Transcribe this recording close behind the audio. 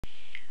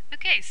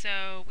Okay,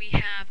 so we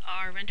have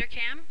our render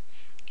cam,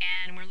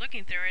 and we're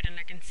looking through it, and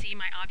I can see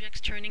my objects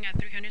turning at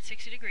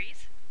 360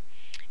 degrees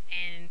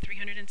in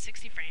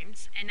 360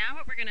 frames. And now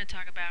what we're going to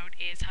talk about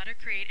is how to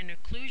create an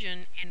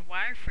occlusion and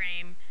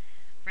wireframe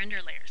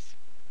render layers.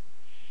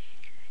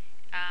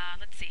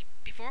 Let's see.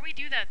 Before we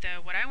do that,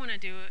 though, what I want to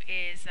do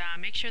is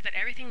make sure that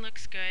everything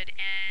looks good,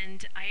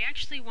 and I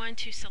actually want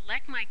to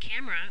select my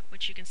camera,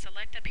 which you can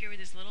select up here with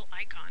this little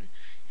icon.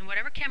 And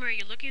whatever camera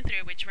you're looking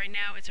through, which right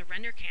now is a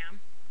render cam,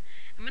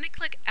 I'm going to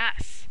click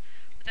S.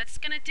 What that's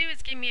going to do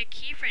is give me a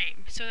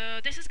keyframe. So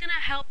this is going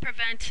to help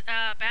prevent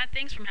bad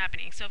things from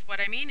happening. So what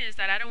I mean is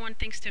that I don't want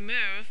things to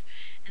move,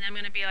 and I'm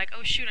going to be like,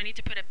 oh shoot, I need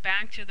to put it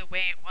back to the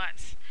way it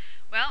was.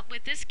 Well,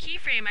 with this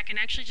keyframe, I can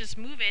actually just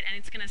move it, and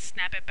it's going to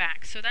snap it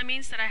back. So that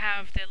means that I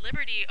have the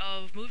liberty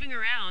of moving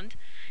around,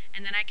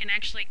 and then I can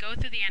actually go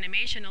through the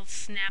animation, it'll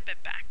snap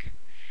it back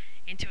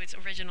into its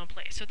original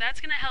place. So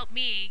that's going to help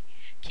me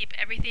keep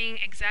everything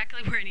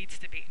exactly where it needs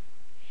to be.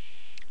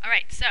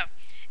 Alright, so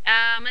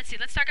let's see,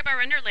 let's talk about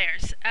render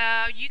layers.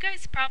 You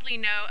guys probably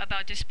know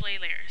about display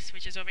layers,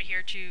 which is over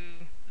here to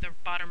the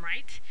bottom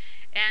right.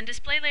 And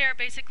display layer,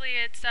 basically,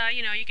 it's,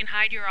 you can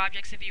hide your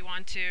objects if you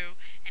want to,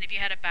 and if you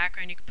had a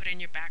background, you could put in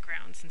your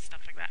backgrounds and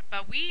stuff like that.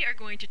 But we are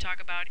going to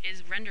talk about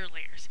is render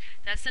layers.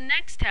 That's the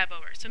next tab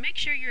over, so make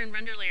sure you're in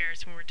render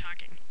layers when we're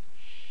talking,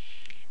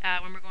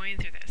 when we're going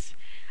through this.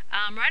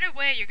 Right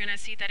away, you're going to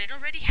see that it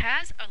already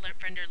has a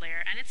render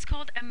layer, and it's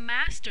called a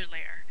master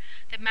layer.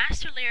 The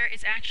master layer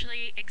is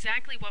actually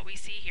exactly what we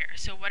see here.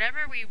 So whatever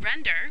we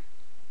render,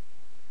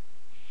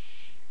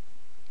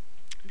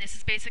 this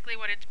is basically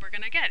what we're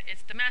going to get.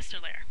 It's the master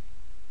layer.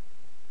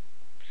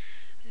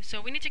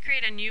 So we need to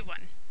create a new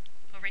one.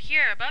 Over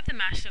here, above the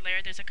master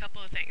layer, there's a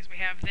couple of things. We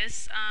have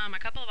this, a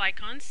couple of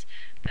icons.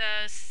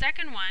 The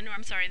second one, or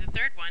I'm sorry, the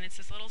third one, it's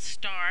this little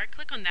star.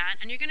 Click on that,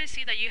 and you're going to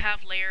see that you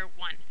have layer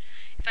 1.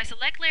 If I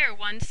select layer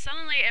 1,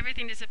 suddenly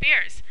everything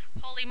disappears.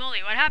 Holy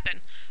moly, what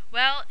happened?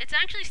 Well, it's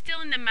actually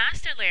still in the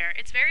master layer.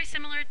 It's very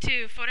similar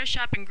to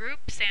Photoshop and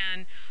groups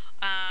and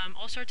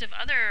all sorts of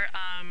other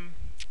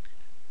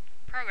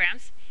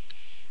programs,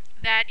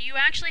 that you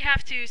actually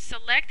have to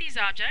select these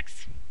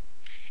objects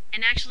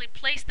and actually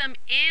place them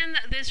in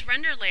this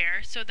render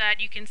layer so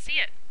that you can see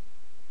it.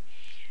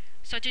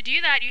 So to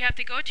do that, you have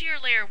to go to your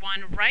layer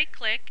 1, right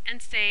click,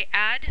 and say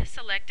Add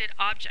Selected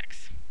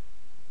Objects.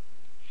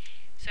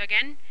 So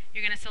again,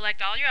 you're going to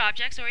select all your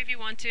objects, or if you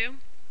want to,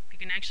 you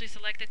can actually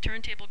select the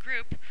turntable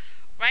group,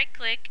 right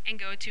click, and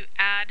go to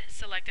Add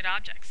Selected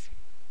Objects.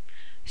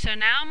 So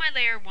now my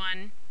layer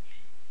 1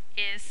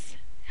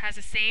 has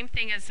the same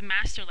thing as the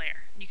master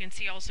layer. You can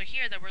see also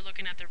here that we're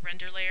looking at the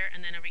render layer,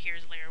 and then over here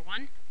is layer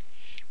 1.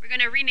 We're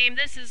going to rename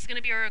this. This is going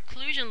to be our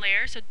occlusion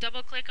layer, so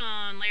double click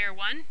on layer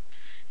 1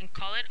 and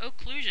call it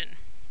occlusion.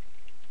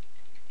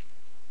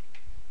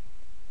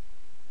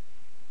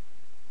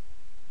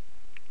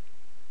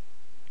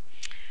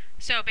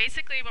 So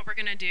basically what we're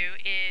going to do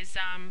is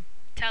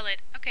tell it,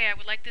 okay, I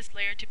would like this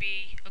layer to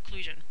be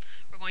occlusion.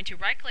 We're going to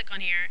right click on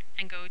here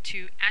and go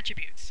to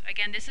attributes.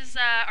 Again, this is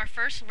our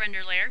first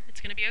render layer.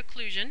 It's going to be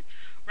occlusion.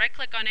 Right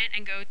click on it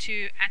and go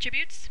to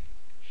attributes,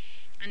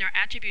 and our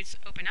attributes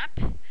open up.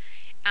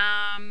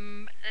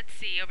 Let's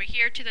see, over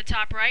here to the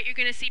top right, you're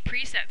going to see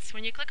presets.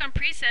 When you click on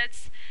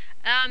presets,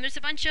 there's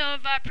a bunch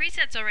of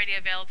presets already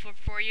available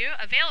for you,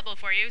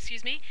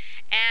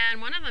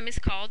 and one of them is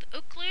called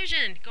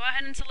occlusion. Go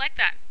ahead and select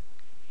that.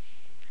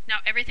 Now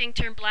everything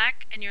turned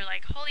black, and you're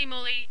like, holy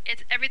moly,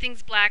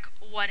 everything's black,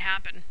 what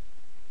happened?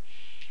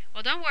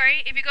 Well, don't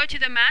worry, if you go to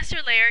the master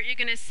layer, you're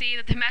going to see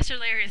that the master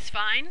layer is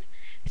fine.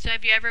 So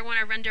if you ever want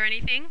to render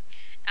anything,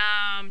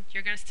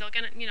 you're still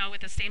going to,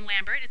 with the same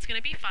Lambert, it's going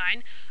to be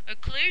fine.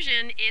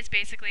 Occlusion is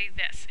basically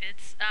this.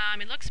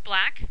 It looks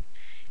black.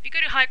 If you go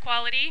to high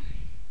quality,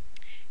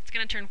 it's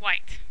going to turn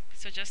white.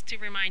 So just to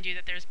remind you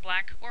that there's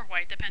black or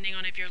white, depending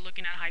on if you're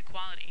looking at high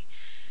quality.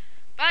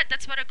 But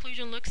that's what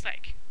occlusion looks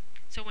like.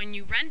 So when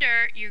you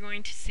render, you're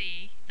going to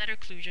see that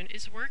occlusion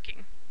is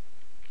working.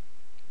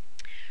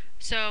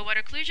 So what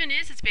occlusion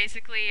is, it's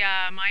basically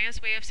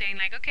Maya's way of saying,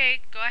 like,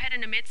 okay, go ahead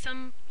and emit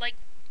some, like,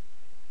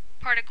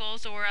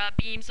 particles or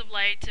beams of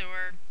light,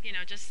 or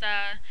just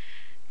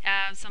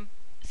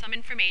some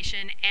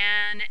information,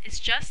 and it's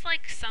just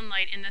like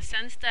sunlight in the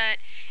sense that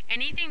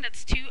anything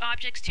that's two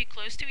objects too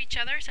close to each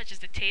other, such as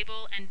the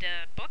table and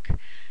the book,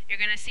 you're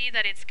going to see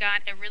that it's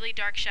got a really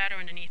dark shadow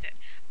underneath it.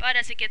 But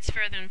as it gets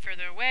further and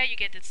further away, you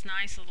get this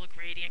nice little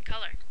gradient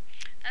color.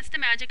 That's the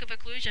magic of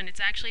occlusion.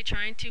 It's actually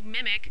trying to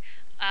mimic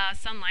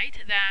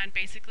sunlight, that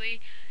basically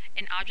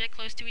an object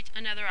close to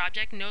another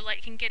object, no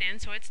light can get in,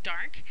 so it's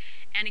dark,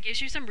 and it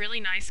gives you some really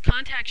nice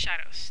contact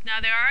shadows. Now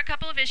there are a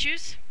couple of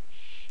issues.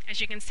 As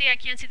you can see, I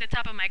can't see the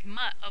top of my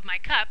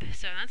cup,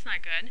 so that's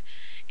not good.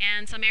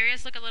 And some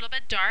areas look a little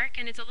bit dark,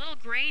 and it's a little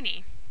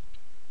grainy.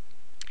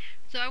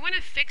 So I want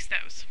to fix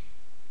those.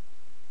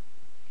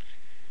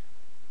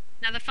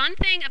 Now the fun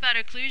thing about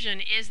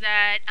occlusion is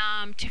that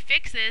to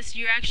fix this,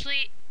 you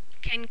actually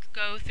can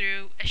go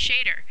through a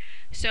shader.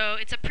 So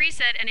it's a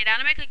preset, and it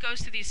automatically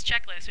goes through these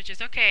checklists, which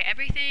is, okay,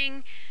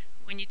 everything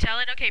when you tell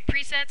it, okay,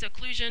 presets,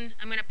 occlusion,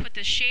 I'm going to put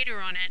this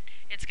shader on it,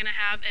 it's going to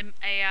have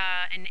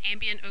an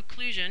ambient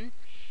occlusion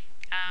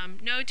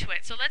node to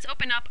it. So let's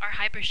open up our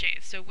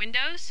hypershade. So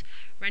Windows,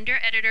 Render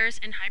Editors,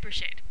 and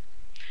Hypershade.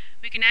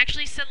 We can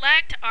actually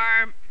select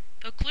our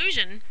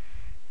occlusion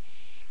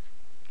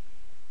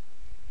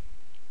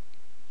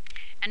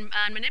and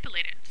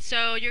manipulate it.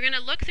 So you're going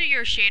to look through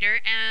your shader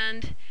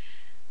and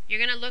you're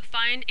going to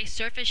find a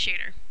surface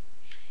shader.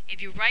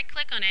 If you right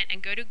click on it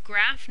and go to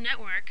Graph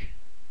Network,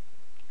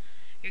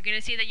 you're going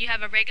to see that you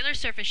have a regular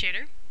surface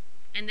shader,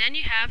 and then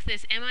you have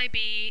this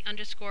MIB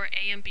underscore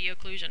AMB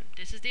occlusion.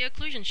 This is the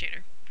occlusion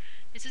shader.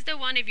 This is the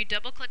one, if you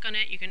double click on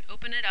it, you can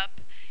open it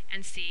up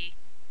and see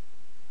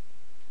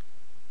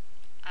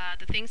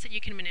the things that you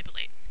can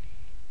manipulate.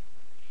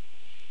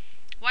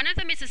 One of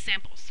them is the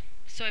samples.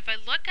 So if I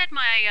look at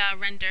my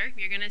render,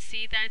 you're going to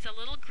see that it's a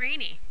little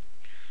grainy.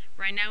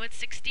 Right now it's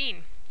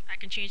 16. I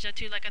can change that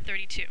to like a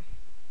 32.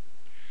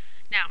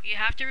 Now, you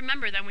have to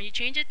remember that when you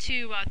change it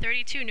to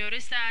 32,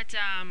 notice that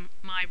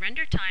my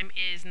render time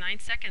is 9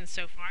 seconds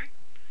so far.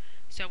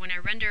 So when I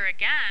render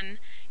again,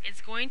 it's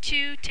going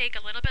to take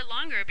a little bit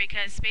longer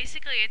because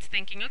basically it's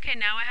thinking, okay,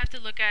 now I have to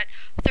look at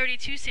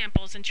 32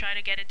 samples and try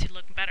to get it to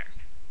look better.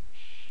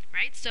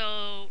 Right?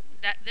 So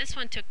this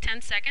one took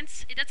 10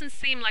 seconds. It doesn't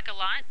seem like a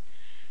lot,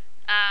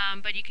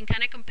 but you can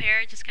kind of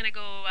compare, just kind of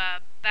go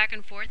back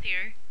and forth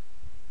here.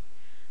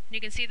 And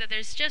you can see that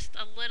there's just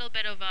a little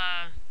bit of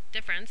a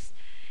difference.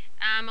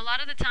 A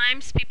lot of the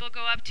times people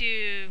go up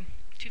to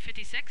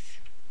 256.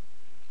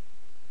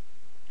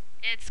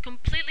 It's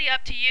completely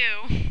up to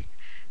you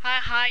how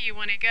high you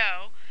want to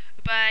go,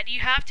 but you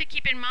have to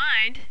keep in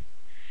mind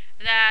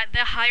that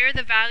the higher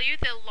the value,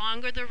 the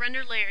longer the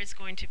render layer is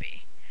going to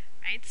be.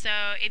 Right?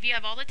 So if you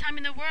have all the time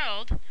in the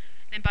world,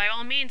 then by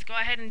all means go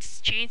ahead and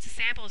change the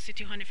samples to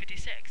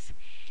 256.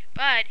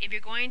 But if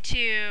you're going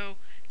to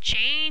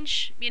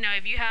change,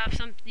 if you have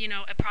some,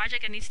 a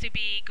project that needs to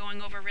be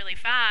going over really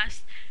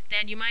fast,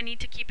 then you might need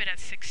to keep it at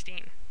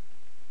 16.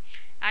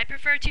 I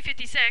prefer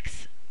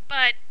 256,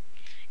 but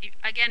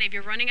again, if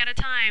you're running out of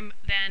time,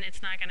 then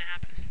it's not going to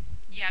happen.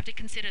 You have to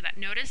consider that.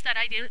 Notice that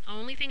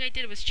only thing I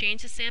did was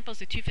change the samples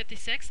to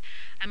 256,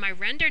 and my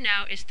render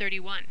now is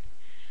 31.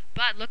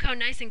 But look how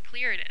nice and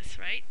clear it is,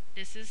 right?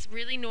 This is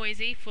really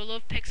noisy, full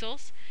of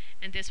pixels,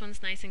 and this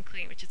one's nice and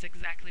clean, which is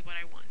exactly what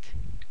I want.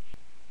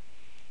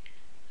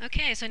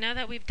 Okay, so now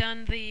that we've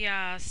done the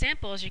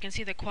samples, you can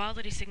see the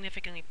quality is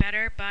significantly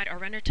better, but our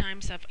render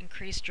times have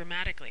increased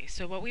dramatically.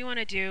 So what we want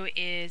to do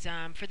is,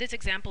 for this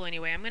example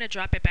anyway, I'm going to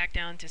drop it back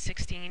down to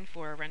 16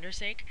 for render's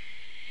sake.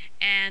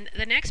 And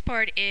the next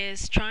part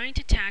is trying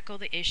to tackle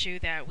the issue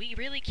that we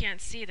really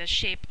can't see the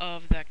shape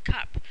of the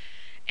cup,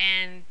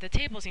 and the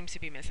table seems to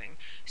be missing.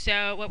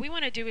 So what we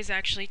want to do is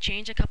actually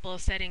change a couple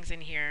of settings in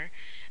here,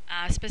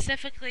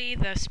 specifically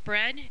the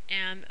spread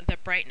and the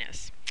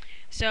brightness.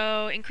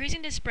 So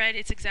increasing the spread,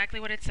 it's exactly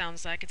what it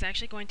sounds like. It's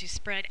actually going to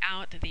spread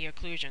out the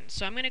occlusion.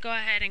 So I'm going to go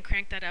ahead and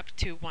crank that up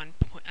to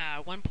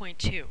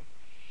 1.2.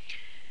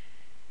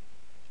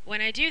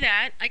 When I do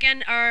that,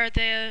 again,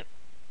 the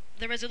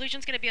resolution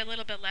is going to be a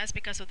little bit less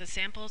because of the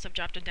samples. I've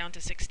dropped it down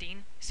to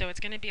 16, so it's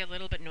going to be a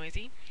little bit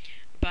noisy.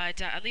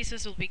 But at least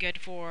this will be good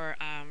for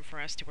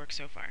us to work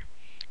so far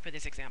for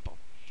this example.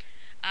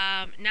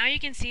 Now you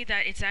can see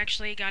that it's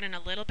actually gotten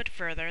a little bit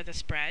further, the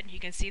spread. You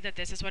can see that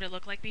this is what it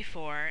looked like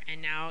before,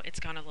 and now it's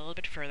gone a little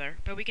bit further.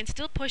 But we can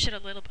still push it a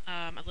little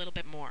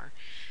bit more.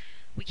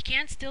 We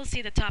can't still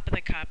see the top of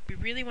the cup. We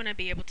really want to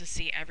be able to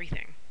see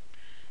everything.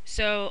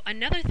 So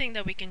another thing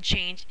that we can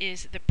change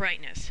is the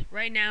brightness.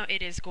 Right now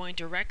it is going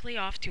directly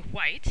off to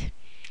white,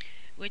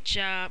 which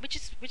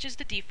is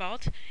the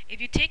default.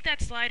 If you take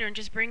that slider and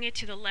just bring it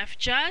to the left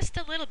just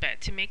a little bit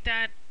to make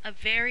that a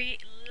very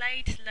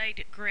light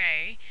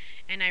gray,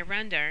 and I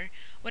render,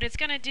 what it's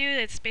going to do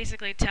is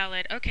basically tell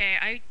it,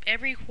 okay,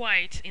 every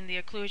white in the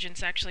occlusion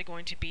is actually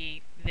going to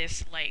be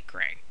this light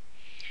gray.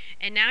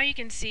 And now you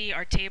can see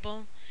our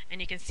table, and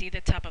you can see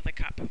the top of the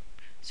cup.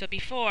 So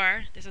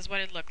before, this is what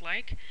it looked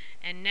like,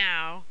 and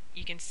now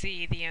you can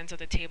see the ends of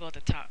the table at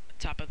the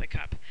top of the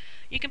cup.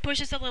 You can push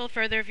this a little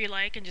further if you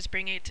like and just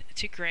bring it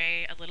to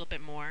gray a little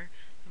bit more.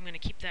 I'm going to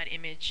keep that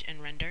image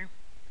and render.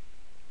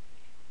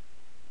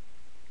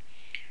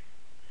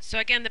 So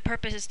again, the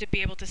purpose is to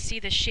be able to see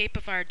the shape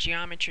of our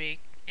geometry.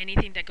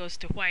 Anything that goes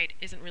to white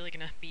isn't really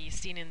going to be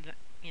seen in the,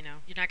 you're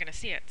not going to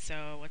see it,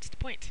 so what's the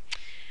point?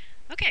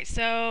 Okay,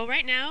 so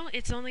right now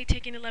it's only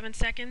taking 11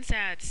 seconds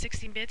at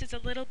 16 bits. It's a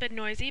little bit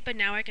noisy, but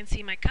now I can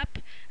see my cup,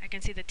 I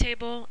can see the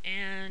table,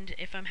 and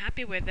if I'm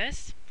happy with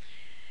this,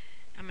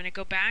 I'm going to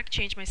go back,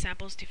 change my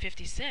samples to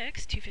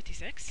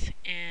 256,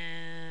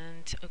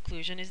 and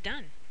occlusion is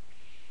done.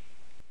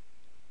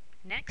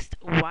 Next,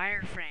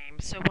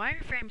 wireframe. So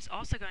wireframe is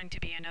also going to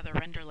be another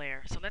render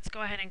layer. So let's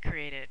go ahead and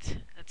create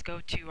it. Let's go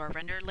to our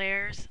render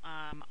layers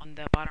on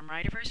the bottom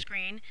right of our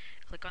screen.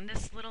 Click on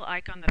this little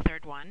icon, the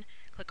third one.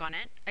 Click on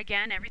it.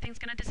 Again, everything's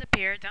going to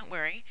disappear, don't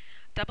worry.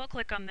 Double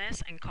click on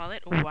this and call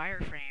it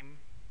wireframe.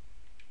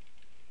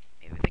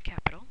 Maybe with a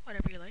capital,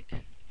 whatever you like.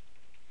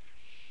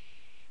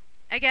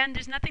 Again,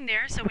 there's nothing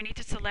there, so we need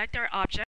to select our object.